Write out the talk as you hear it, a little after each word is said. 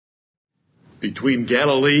Between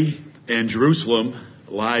Galilee and Jerusalem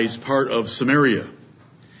lies part of Samaria.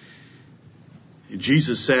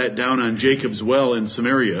 Jesus sat down on Jacob's well in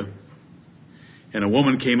Samaria, and a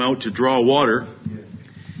woman came out to draw water,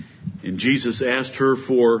 and Jesus asked her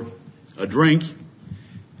for a drink,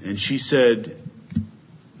 and she said,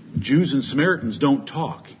 "Jews and Samaritans don't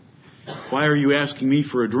talk. Why are you asking me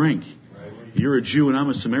for a drink? You're a Jew and I'm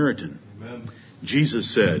a Samaritan." Amen.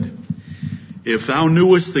 Jesus said, "If thou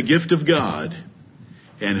knewest the gift of God,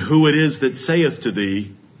 and who it is that saith to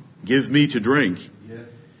thee, Give me to drink,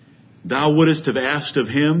 thou wouldest have asked of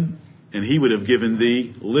him, and he would have given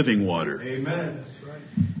thee living water." Amen. That's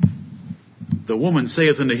right. The woman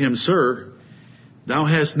saith unto him, "Sir, thou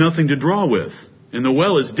hast nothing to draw with, and the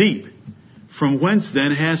well is deep. From whence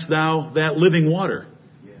then hast thou that living water?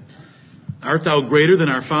 Art thou greater than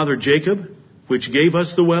our father Jacob, which gave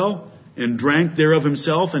us the well, and drank thereof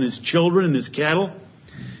himself, and his children, and his cattle?"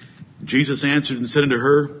 Jesus answered and said unto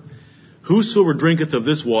her, "Whosoever drinketh of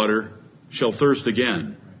this water shall thirst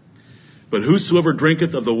again. But whosoever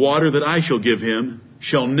drinketh of the water that I shall give him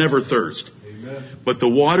shall never thirst. Amen. But the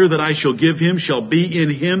water that I shall give him shall be in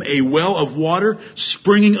him a well of water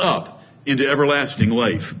springing up into everlasting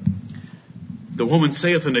life." The woman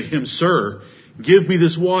saith unto him, "Sir, give me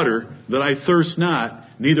this water that I thirst not,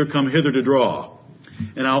 neither come hither to draw."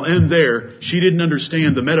 And I'll end there. She didn't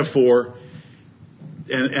understand the metaphor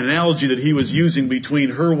and analogy that he was using between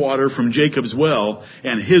her water from Jacob's well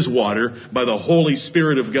and his water by the Holy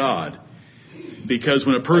Spirit of God. Because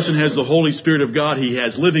when a person has the Holy Spirit of God, he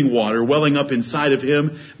has living water welling up inside of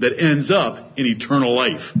him that ends up in eternal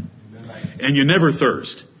life. And you never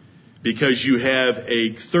thirst, because you have a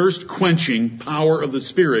thirst-quenching power of the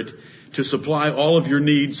Spirit to supply all of your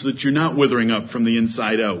needs so that you're not withering up from the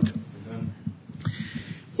inside out.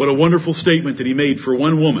 What a wonderful statement that he made for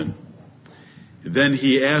one woman. Then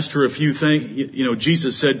he asked her a few things.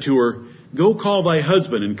 Jesus said to her, "Go call thy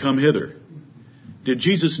husband and come hither." Did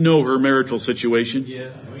Jesus know her marital situation?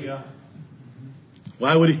 Yes. Oh, yeah.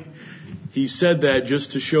 Why would he? He said that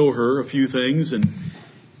just to show her a few things, and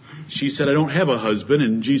she said, "I don't have a husband."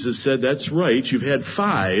 And Jesus said, "That's right. You've had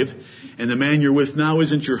 5, and the man you're with now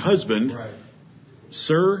isn't your husband. Right.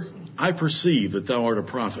 Sir, I perceive that thou art a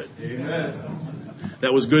prophet." Amen.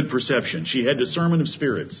 That was good perception. She had discernment of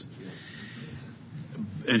spirits.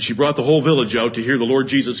 And she brought the whole village out to hear the Lord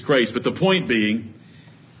Jesus Christ. But the point being,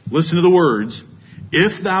 listen to the words,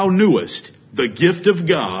 "If thou knewest the gift of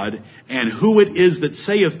God, and who it is that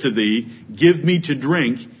saith to thee, Give me to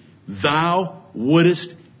drink, thou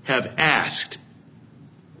wouldest have asked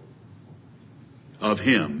of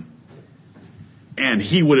him, and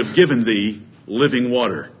he would have given thee living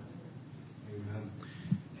water."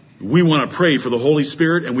 We want to pray for the Holy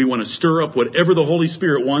Spirit, and we want to stir up whatever the Holy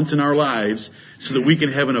Spirit wants in our lives so that we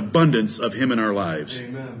can have an abundance of him in our lives.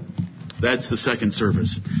 Amen. That's the second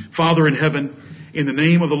service. Father in heaven, in the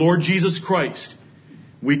name of the Lord Jesus Christ,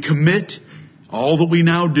 we commit all that we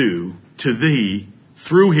now do to thee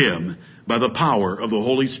through him by the power of the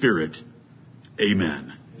Holy Spirit.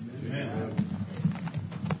 Amen. Amen.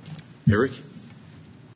 Eric?